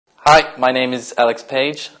Hi, my name is Alex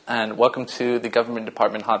Page, and welcome to the Government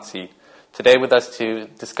Department Hot Seat. Today with us to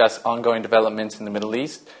discuss ongoing developments in the Middle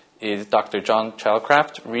East is Dr. John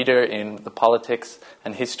Childcraft, reader in The Politics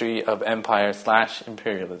and History of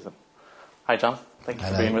Empire/Imperialism. Hi, John. Thank you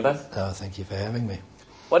for being with us. Oh, thank you for having me.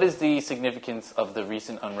 What is the significance of the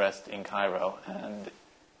recent unrest in Cairo and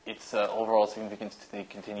its overall significance to the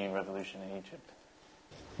continuing revolution in Egypt?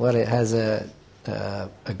 Well, it has a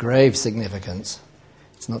grave significance.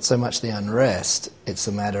 It's not so much the unrest, it's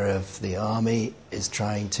a matter of the army is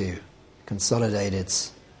trying to consolidate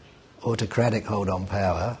its autocratic hold on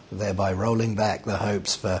power, thereby rolling back the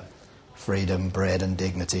hopes for freedom, bread and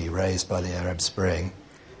dignity raised by the Arab Spring.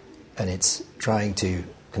 And it's trying to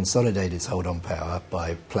consolidate its hold on power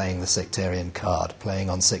by playing the sectarian card,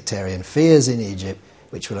 playing on sectarian fears in Egypt,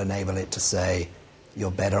 which will enable it to say,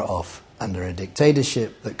 you're better off under a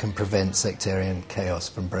dictatorship that can prevent sectarian chaos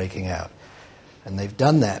from breaking out. And they've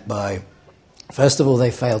done that by, first of all,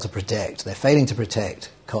 they're failing to protect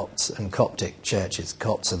Copts and Coptic churches.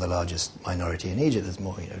 Copts are the largest minority in Egypt. There's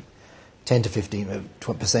more, 10 to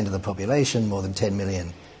 15% of the population, more than 10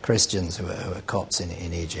 million Christians who are Copts in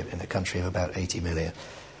Egypt, in a country of about 80 million.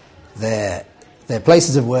 Their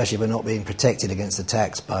places of worship are not being protected against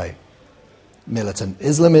attacks by militant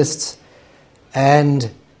Islamists, and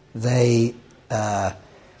they...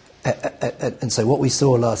 And so what we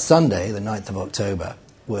saw last Sunday, the 9th of October,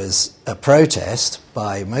 was a protest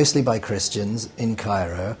mostly by Christians in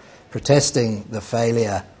Cairo, protesting the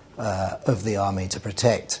failure of the army to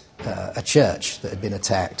protect a church that had been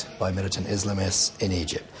attacked by militant Islamists in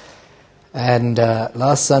Egypt. And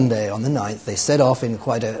last Sunday, on the 9th, they set off in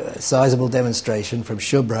quite a sizable demonstration from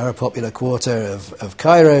Shubra, a popular quarter of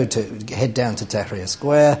Cairo, to head down to Tahrir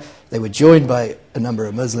Square. They were joined by a number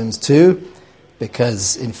of Muslims too,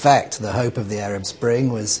 because, in fact, the hope of the Arab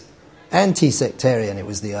Spring was anti-sectarian. It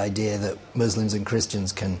was the idea that Muslims and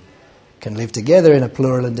Christians can live together in a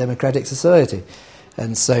plural and democratic society.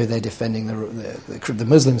 And so they're defending the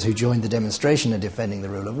Muslims who joined the demonstration are defending the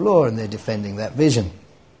rule of law, and they're defending that vision.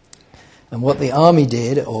 And what the army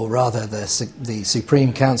did, or rather the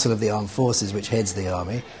Supreme Council of the Armed Forces, which heads the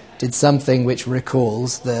army, did something which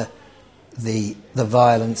recalls the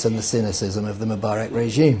violence and the cynicism of the Mubarak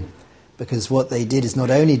regime. Because what they did is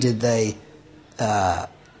not only did they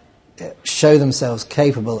show themselves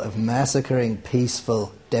capable of massacring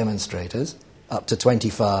peaceful demonstrators, up to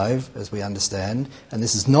 25, as we understand, and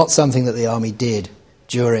this is not something that the army did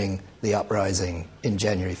during the uprising in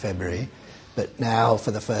January, February, but now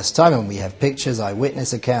for the first time, and we have pictures,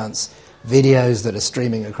 eyewitness accounts, videos that are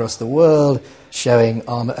streaming across the world showing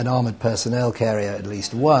an armoured personnel carrier, at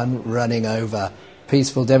least one, running over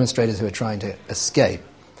peaceful demonstrators who are trying to escape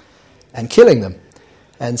and killing them.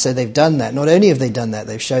 And so they've done that. Not only have they done that,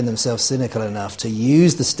 they've shown themselves cynical enough to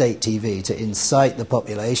use the state TV to incite the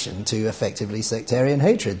population to effectively sectarian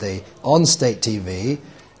hatred. On state TV,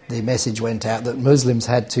 the message went out that Muslims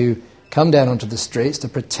had to come down onto the streets to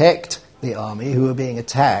protect the army who were being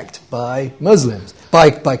attacked by Muslims,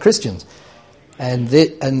 by Christians. And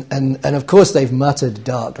of course they've muttered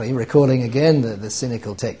darkly, recalling again the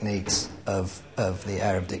cynical techniques of the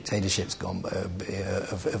Arab dictatorships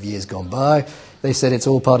of years gone by. They said it's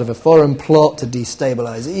all part of a foreign plot to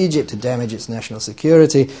destabilize Egypt, to damage its national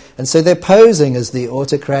security. And so they're posing as the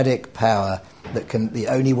autocratic power the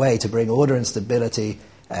only way to bring order and stability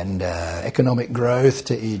and economic growth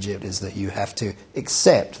to Egypt is that you have to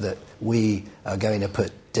accept that we are going to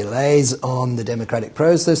put delays on the democratic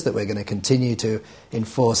process, that we're going to continue to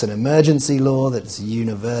enforce an emergency law that's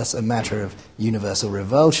a matter of universal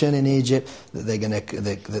revulsion in Egypt, that they're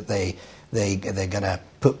going to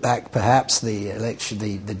put back perhaps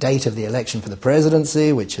the date of the election for the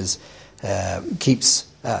presidency, which keeps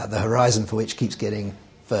the horizon for which keeps getting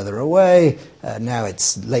further away. Now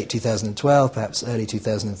it's late 2012, perhaps early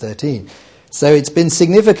 2013. So it's been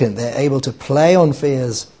significant. They're able to play on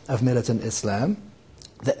fears of militant Islam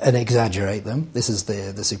and exaggerate them. This is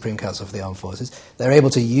the Supreme Council of the Armed Forces. They're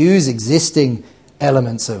able to use existing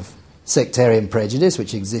elements of sectarian prejudice,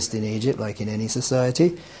 which exist in Egypt, like in any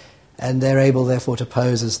society, and they're able, therefore, to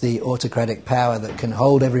pose as the autocratic power that can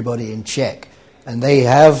hold everybody in check. And they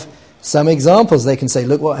have some examples. They can say,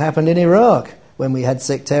 look what happened in Iraq when we had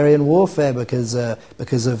sectarian warfare because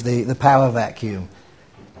of the power vacuum.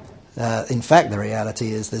 In fact, the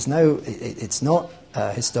reality is it's not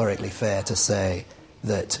historically fair to say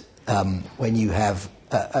that when you have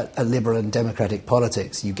a liberal and democratic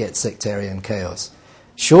politics, you get sectarian chaos.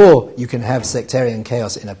 Sure, you can have sectarian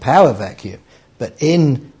chaos in a power vacuum, But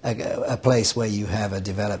in a place where you have a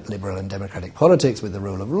developed liberal and democratic politics with the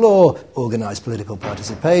rule of law, organised political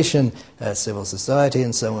participation, civil society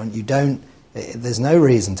and so on, there's no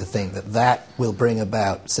reason to think that that will bring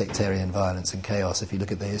about sectarian violence and chaos if you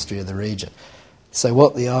look at the history of the region. So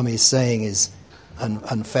what the army is saying is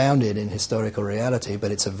unfounded in historical reality, but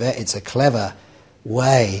it's a clever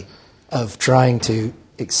way of trying to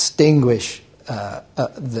extinguish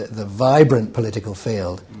the vibrant political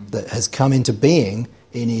field that has come into being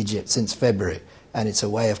in Egypt since February. And it's a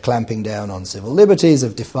way of clamping down on civil liberties,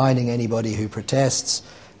 of defining anybody who protests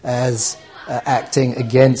as acting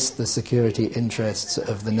against the security interests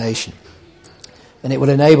of the nation. And it will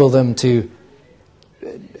enable them to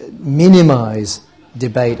minimize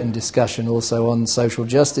debate and discussion also on social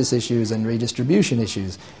justice issues and redistribution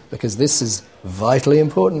issues, because this is vitally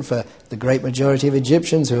important for the great majority of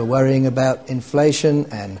Egyptians who are worrying about inflation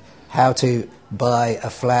and how to buy a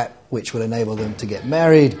flat which will enable them to get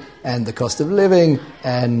married, and the cost of living,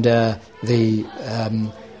 and the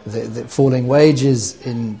falling wages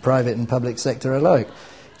in private and public sector alike.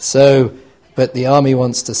 So, but the army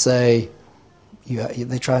wants to say,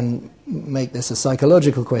 they try and make this a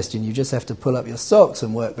psychological question. You just have to pull up your socks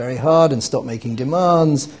and work very hard and stop making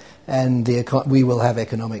demands, and we will have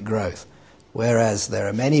economic growth. Whereas there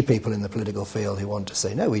are many people in the political field who want to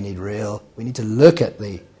say, no, we need to look at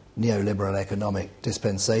the neoliberal economic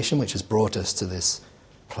dispensation which has brought us to this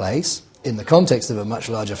place in the context of a much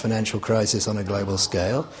larger financial crisis on a global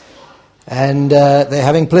scale. And they're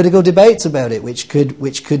having political debates about it, which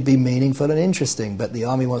could be meaningful and interesting, but the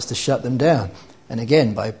army wants to shut them down. And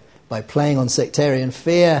again, by playing on sectarian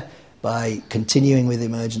fear, by continuing with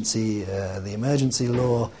the emergency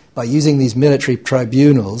law, by using these military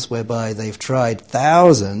tribunals whereby they've tried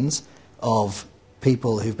thousands of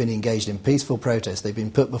people who've been engaged in peaceful protest, they've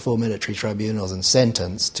been put before military tribunals and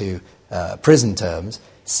sentenced to prison terms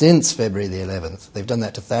since February the 11th. They've done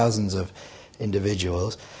that to thousands of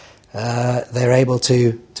individuals. They're able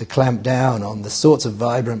to clamp down on the sorts of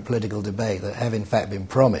vibrant political debate that have in fact been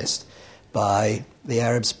promised by the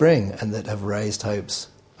Arab Spring and that have raised hopes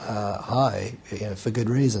high, for good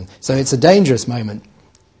reason. So it's a dangerous moment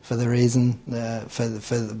for the reason,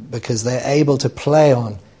 because they're able to play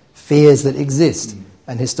on fears that exist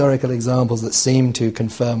and historical examples that seem to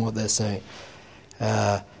confirm what they're saying.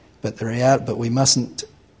 But we mustn't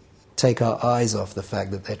take our eyes off the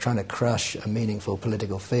fact that they're trying to crush a meaningful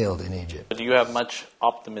political field in Egypt. Do you have much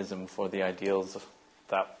optimism for the ideals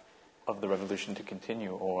of the revolution to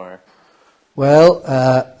continue, or? Well,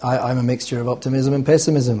 I'm a mixture of optimism and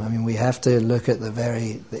pessimism. I mean, we have to look at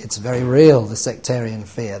it's very real, the sectarian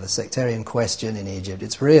fear, the sectarian question in Egypt.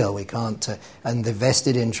 It's real. We can't, and the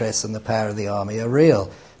vested interests and the power of the army are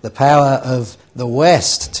real. The power of the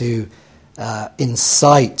West to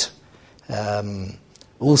incite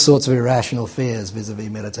all sorts of irrational fears vis-à-vis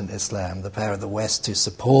militant Islam, the power of the West to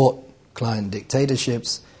support client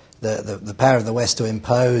dictatorships, the power of the West to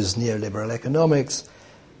impose neoliberal economics,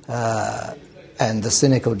 and the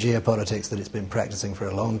cynical geopolitics that it's been practicing for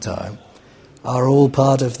a long time, are all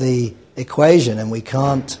part of the equation, and we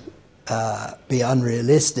can't be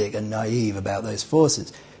unrealistic and naive about those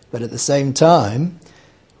forces. But at the same time,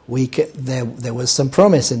 there was some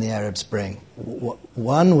promise in the Arab Spring.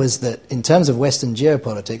 One was that in terms of Western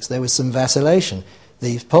geopolitics, there was some vacillation.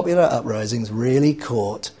 These popular uprisings really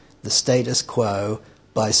caught the status quo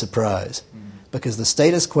by surprise. Because the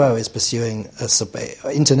status quo is pursuing,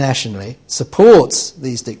 internationally, supports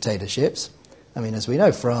these dictatorships. I mean, as we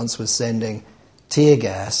know, France was sending tear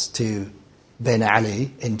gas to Ben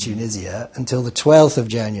Ali in Tunisia until the 12th of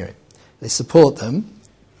January. They support them,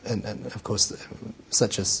 and of course,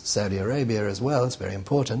 such as Saudi Arabia as well, it's very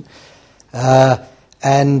important.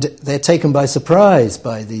 And they're taken by surprise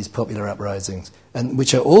by these popular uprisings, and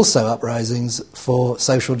which are also uprisings for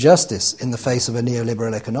social justice in the face of a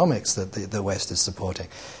neoliberal economics that the West is supporting.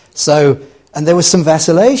 So, and there was some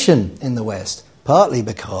vacillation in the West, partly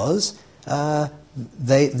because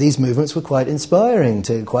these movements were quite inspiring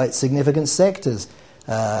to quite significant sectors.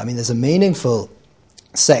 I mean, there's a meaningful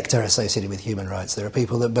sector associated with human rights. There are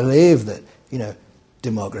people that believe that,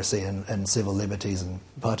 democracy and civil liberties and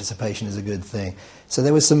participation is a good thing. So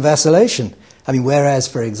there was some vacillation. I mean, whereas,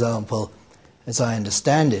 for example, as I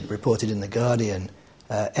understand it, reported in The Guardian,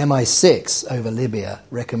 MI6 over Libya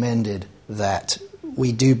recommended that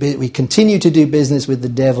we continue to do business with the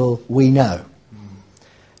devil we know,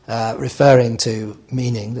 referring to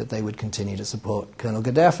meaning that they would continue to support Colonel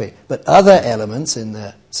Gaddafi. But other elements in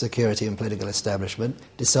the security and political establishment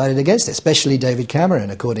decided against it, especially David Cameron,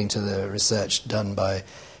 according to the research done by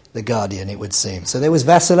The Guardian, it would seem. So there was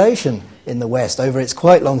vacillation in the West over its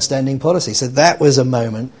quite long-standing policy. So that was a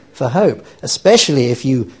moment for hope, especially if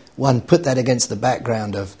one put that against the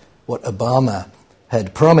background of what Obama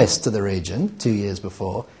had promised to the region 2 years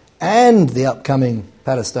before, and the upcoming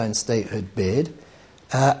Palestine statehood bid,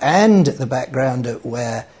 and the background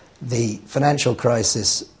where the financial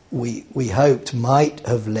crisis we hoped might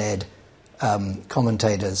have led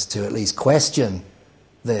commentators to at least question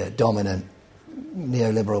the dominant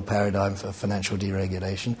neoliberal paradigm for financial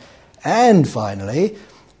deregulation, and finally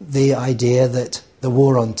the idea that the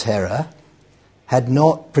war on terror had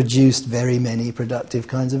not produced very many productive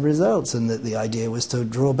kinds of results, and that the idea was to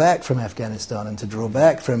draw back from Afghanistan and to draw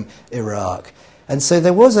back from Iraq. And so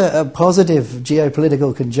there was a positive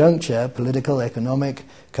geopolitical conjuncture, political, economic,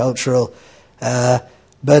 cultural, and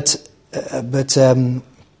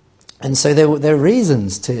so there are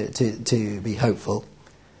reasons to be hopeful.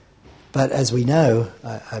 But as we know,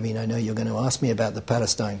 I know you're going to ask me about the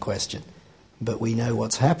Palestine question, but we know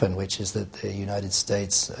what's happened, which is that the United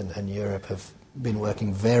States and Europe have been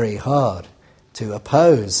working very hard to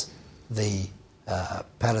oppose the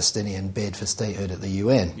Palestinian bid for statehood at the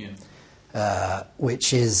UN,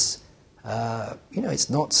 which is, it's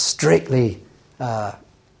not strictly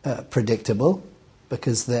predictable,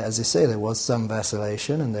 because as I say, there was some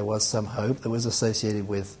vacillation and there was some hope that was associated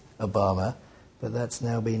with Obama, but that's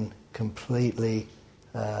now been completely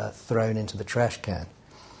thrown into the trash can.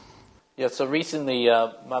 Yeah, so recently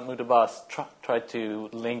Mahmoud Abbas tried to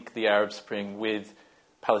link the Arab Spring with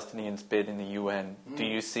Palestinians' bid in the UN. Do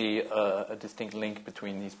you see a distinct link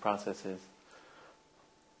between these processes?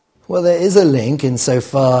 Well, there is a link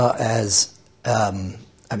insofar as,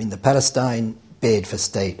 the Palestine bid for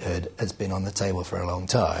statehood has been on the table for a long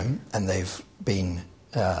time, and they've been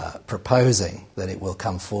proposing that it will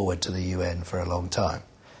come forward to the UN for a long time.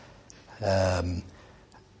 But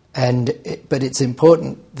it's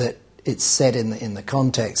important that it's set in the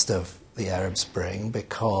context of the Arab Spring,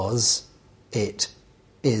 because it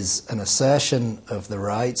is an assertion of the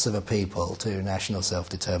rights of a people to national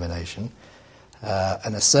self-determination,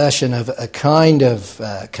 an assertion of a kind of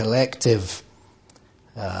collective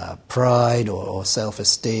pride or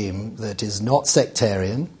self-esteem that is not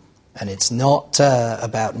sectarian, and it's not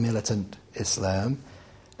about militant Islam,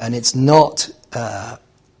 and it's not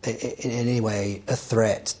in any way a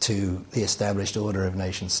threat to the established order of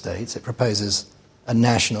nation-states. It proposes a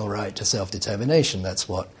national right to self-determination. That's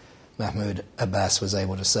what Mahmoud Abbas was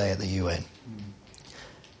able to say at the UN.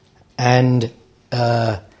 And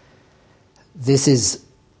this is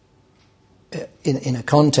in a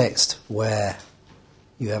context where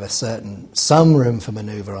you have some room for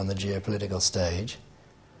manoeuvre on the geopolitical stage,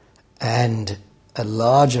 and a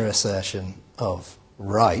larger assertion of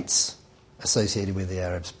rights associated with the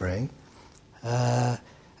Arab Spring,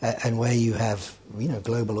 and where you have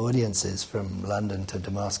global audiences from London to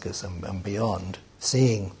Damascus and beyond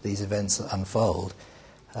seeing these events unfold.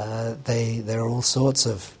 There are all sorts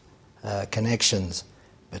of connections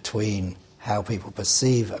between how people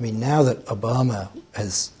perceive. Now that Obama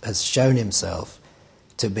has shown himself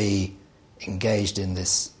to be engaged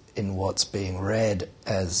in what's being read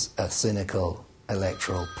as a cynical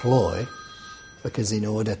electoral ploy, because in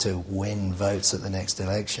order to win votes at the next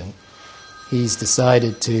election, he's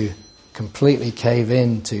decided to completely cave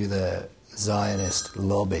in to the Zionist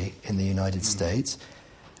lobby in the United States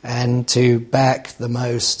and to back the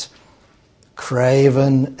most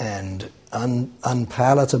craven and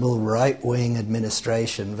unpalatable right-wing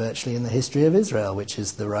administration virtually in the history of Israel, which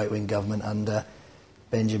is the right-wing government under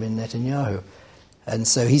Benjamin Netanyahu. And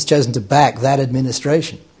so he's chosen to back that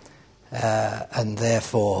administration, and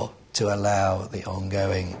therefore to allow the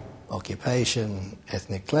ongoing occupation,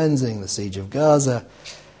 ethnic cleansing, the siege of Gaza.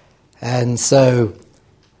 And so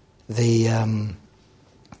the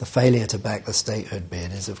failure to back the statehood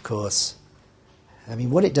bid is, of course,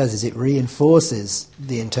 what it does is it reinforces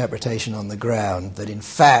the interpretation on the ground that, in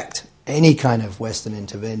fact, any kind of Western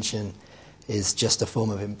intervention is just a form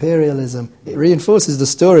of imperialism. It reinforces the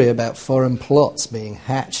story about foreign plots being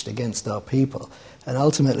hatched against our people. And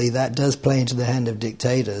ultimately that does play into the hand of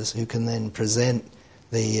dictators, who can then present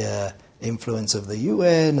the influence of the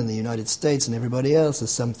UN and the United States and everybody else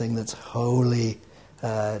as something that's wholly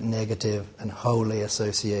negative and wholly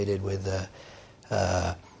associated with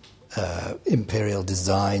imperial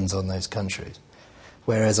designs on those countries.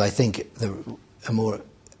 Whereas I think a more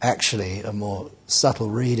subtle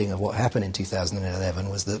reading of what happened in 2011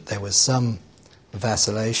 was that there was some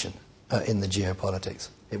vacillation in the geopolitics.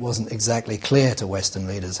 It wasn't exactly clear to Western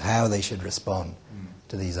leaders how they should respond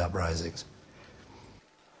to these uprisings.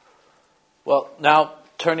 Well, now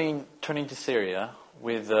turning to Syria,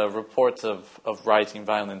 With reports of rising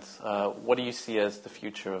violence, what do you see as the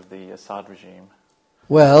future of the Assad regime?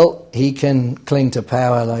 Well, he can cling to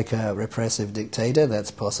power like a repressive dictator. That's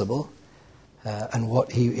possible, and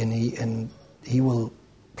he will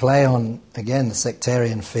play on again the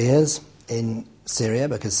sectarian fears in Syria,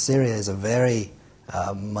 because Syria is a very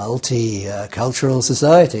multi-cultural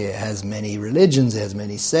society. It has many religions, it has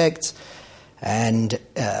many sects, and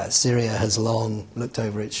Syria has long looked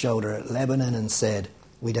over its shoulder at Lebanon and said,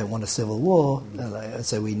 we don't want a civil war,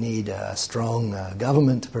 so we need a strong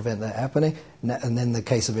government to prevent that happening. And then the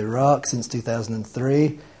case of Iraq since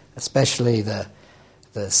 2003, especially the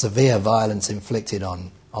severe violence inflicted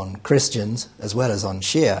on Christians as well as on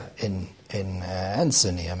Shia and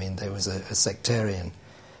Sunni. I mean, there was a sectarian,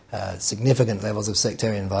 significant levels of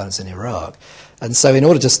sectarian violence in Iraq. And so in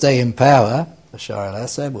order to stay in power, Bashar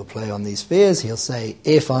al-Assad will play on these fears. He'll say,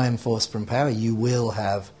 if I am forced from power, you will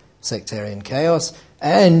have sectarian chaos,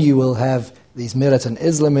 and you will have these militant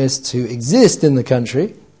Islamists who exist in the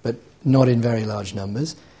country, but not in very large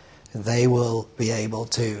numbers. They will be able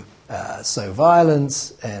to sow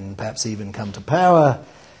violence and perhaps even come to power.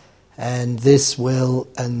 And this will,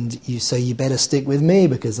 and you say, you better stick with me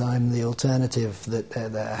because I'm the alternative that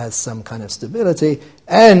has some kind of stability.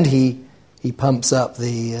 And he pumps up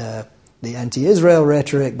the anti-Israel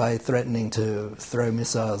rhetoric by threatening to throw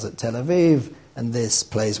missiles at Tel Aviv, and this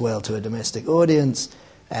plays well to a domestic audience.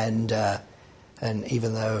 And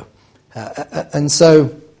even though, and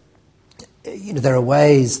so, there are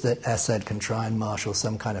ways that Assad can try and marshal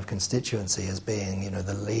some kind of constituency as being,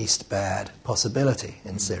 the least bad possibility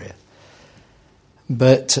in Syria.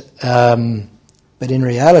 But in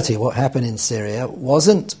reality, what happened in Syria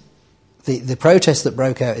wasn't the protests that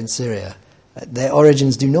broke out in Syria. Their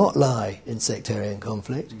origins do not lie in sectarian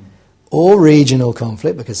conflict or regional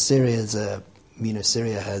conflict, because Syria has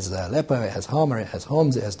Aleppo, it has Hama, it has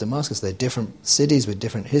Homs, it has Damascus. They're different cities with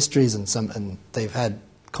different histories, and they've had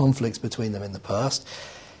conflicts between them in the past.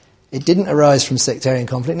 It didn't arise from sectarian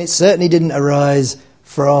conflict, and it certainly didn't arise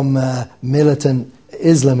from militant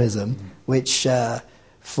Islamism, which as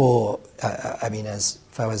Fawaz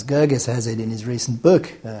Gerges has it in his recent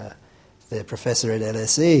book, the professor at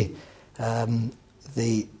LSE,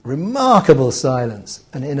 the remarkable silence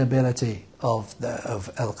and inability of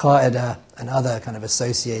Al-Qaeda and other kind of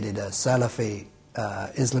associated Salafi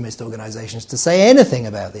Islamist organizations to say anything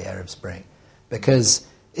about the Arab Spring, because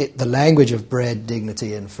the language of bread,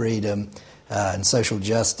 dignity and freedom and social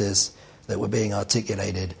justice that were being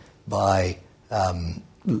articulated by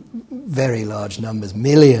very large numbers,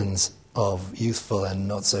 millions of youthful and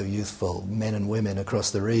not so youthful men and women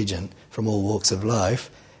across the region from all walks of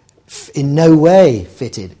life, in no way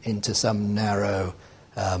fitted into some narrow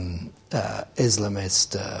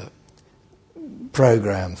Islamist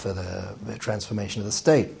program for the transformation of the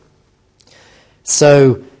state.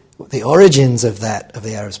 So the origins of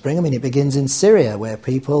the Arab Spring, it begins in Syria, where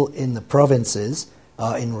people in the provinces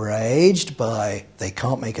are enraged by they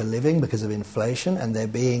can't make a living because of inflation, and they're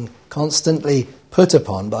being constantly put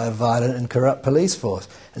upon by a violent and corrupt police force.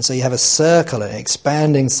 And so you have an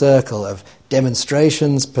expanding circle of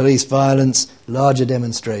demonstrations, police violence, larger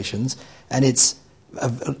demonstrations, and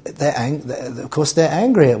of course they're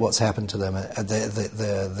angry at what's happened to them,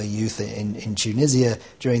 the youth in Tunisia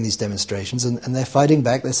during these demonstrations, and they're fighting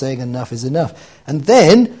back. They're saying enough is enough. And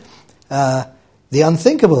then the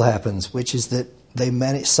unthinkable happens, which is that they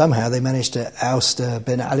managed to oust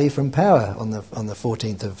Ben Ali from power on the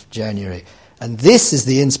 14th of January. And this is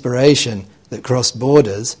the inspiration that crossed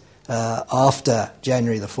borders after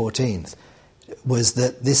January the 14th, was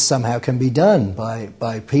that this somehow can be done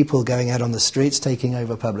by people going out on the streets, taking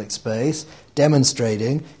over public space,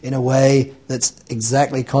 demonstrating in a way that's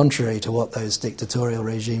exactly contrary to what those dictatorial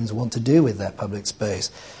regimes want to do with that public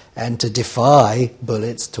space, and to defy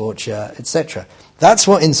bullets, torture, etc. That's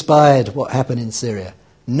what inspired what happened in Syria,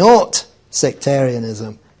 not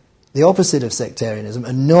sectarianism, the opposite of sectarianism,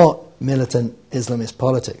 and not militant Islamist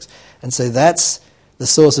politics. And so that's the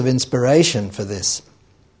source of inspiration for this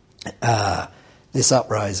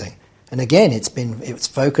uprising. And again, it's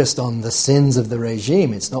focused on the sins of the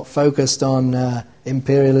regime. It's not focused on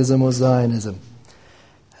imperialism or Zionism,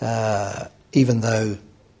 even though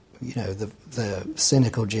the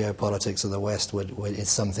cynical geopolitics of the West is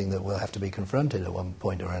something that will have to be confronted at one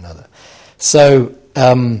point or another. So,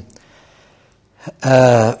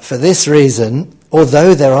 for this reason,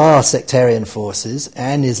 although there are sectarian forces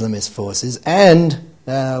and Islamist forces and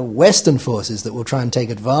Western forces that will try and take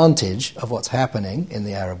advantage of what's happening in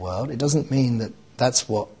the Arab world, it doesn't mean that that's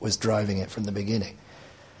what was driving it from the beginning.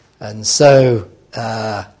 And so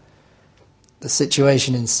the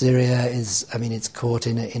situation in Syria is, it's caught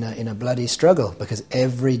in a bloody struggle, because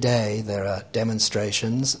every day there are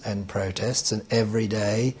demonstrations and protests, and every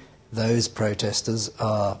day those protesters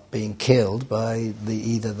are being killed by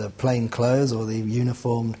either the plainclothes or the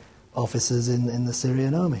uniformed officers in the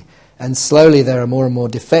Syrian army. And slowly there are more and more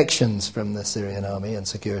defections from the Syrian army and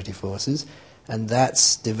security forces, and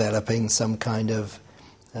that's developing some kind of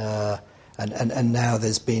and now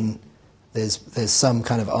there's some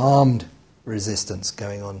kind of armed resistance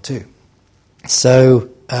going on too. So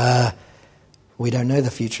we don't know the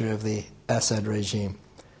future of the Assad regime,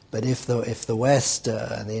 but if the West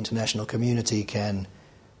and the international community can,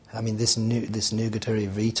 this nugatory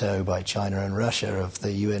veto by China and Russia of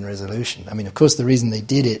the UN resolution. Of course, the reason they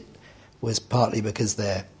did it was partly because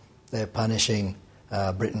they're punishing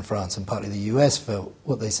Britain, France, and partly the US for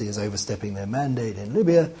what they see as overstepping their mandate in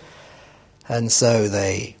Libya, and so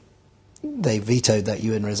they vetoed that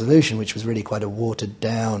UN resolution, which was really quite a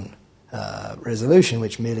watered-down resolution,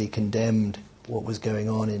 which merely condemned what was going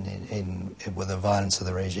on with the violence of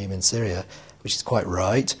the regime in Syria, which is quite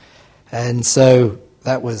right. And so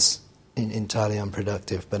that was entirely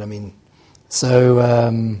unproductive. But we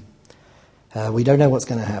don't know what's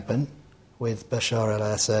going to happen with Bashar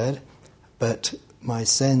al-Assad, but my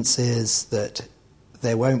sense is that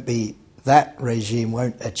that regime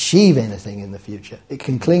won't achieve anything in the future. It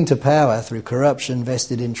can cling to power through corruption,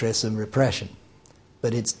 vested interests, and repression.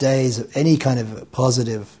 But its days of any kind of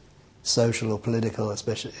positive social or political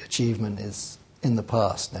achievement is in the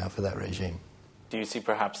past now for that regime. Do you see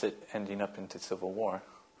perhaps it ending up into civil war?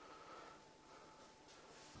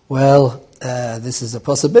 Well, this is a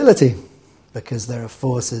possibility, because there are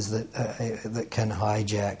forces that can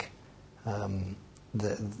hijack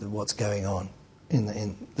what's going on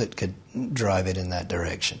that could drive it in that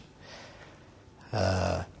direction.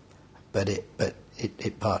 But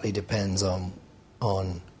it partly depends on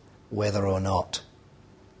whether or not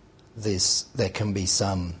there can be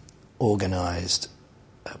some organised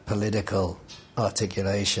political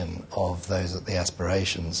articulation of the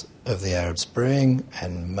aspirations of the Arab Spring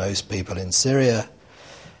and most people in Syria,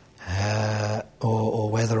 or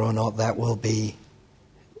whether or not that will be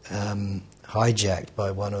hijacked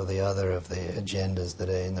by one or the other of the agendas that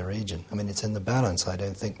are in the region. It's in the balance. I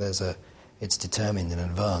don't think it's determined in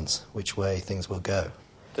advance which way things will go.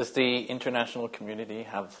 Does the international community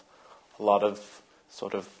have a lot of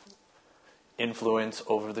sort of influence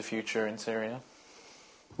over the future in Syria?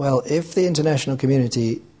 Well, if the international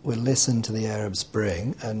community will listen to the Arab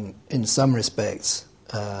Spring, and in some respects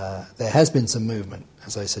there has been some movement,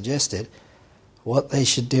 as I suggested, what they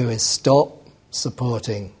should do is stop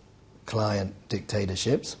supporting client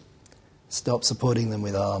dictatorships, stop supporting them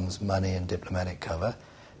with arms, money and diplomatic cover.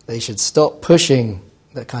 They should stop pushing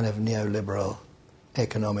the kind of neoliberal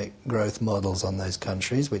economic growth models on those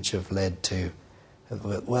countries, which have led to,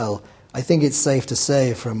 well, I think it's safe to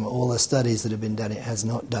say from all the studies that have been done, it has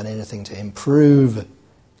not done anything to improve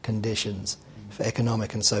conditions, for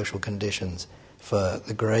economic and social conditions, for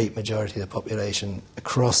the great majority of the population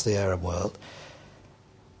across the Arab world.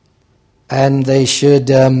 And they should,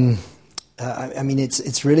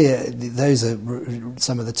 it's really, those are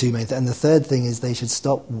some of the two main things. And the third thing is they should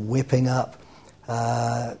stop whipping up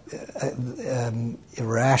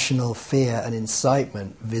irrational fear and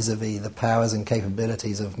incitement vis-à-vis the powers and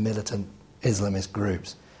capabilities of militant Islamist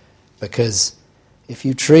groups. Because if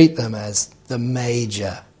you treat them as the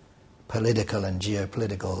major political and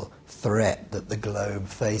geopolitical threat that the globe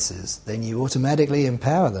faces, then you automatically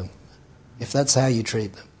empower them, if that's how you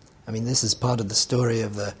treat them. This is part of the story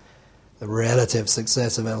of the relative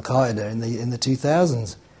success of Al-Qaeda in the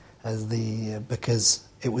 2000s, because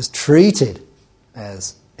it was treated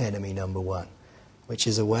as enemy number one, which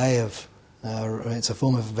is a way of, it's a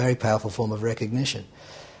very powerful form of recognition,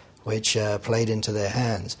 which played into their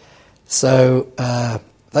hands. So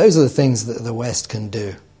those are the things that the West can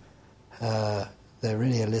do. They're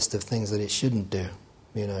really a list of things that it shouldn't do.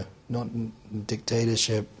 Not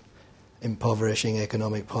dictatorship, impoverishing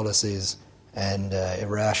economic policies, and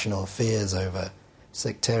irrational fears over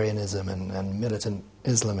sectarianism and militant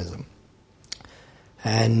Islamism.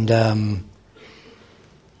 And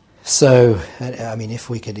if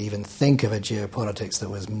we could even think of a geopolitics that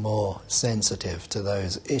was more sensitive to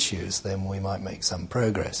those issues, then we might make some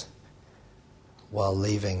progress, while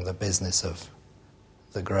leaving the business of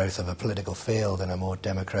the growth of a political field and a more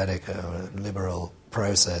democratic, liberal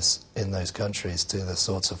process in those countries to the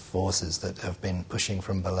sorts of forces that have been pushing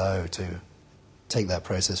from below to take that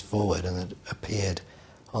process forward, and it appeared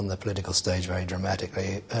on the political stage very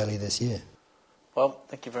dramatically early this year. Well,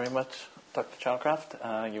 thank you very much, Dr.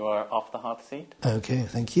 Chalcraft. You are off the hot seat. Okay,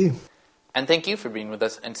 thank you. And thank you for being with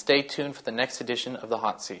us, and stay tuned for the next edition of The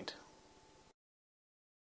Hot Seat.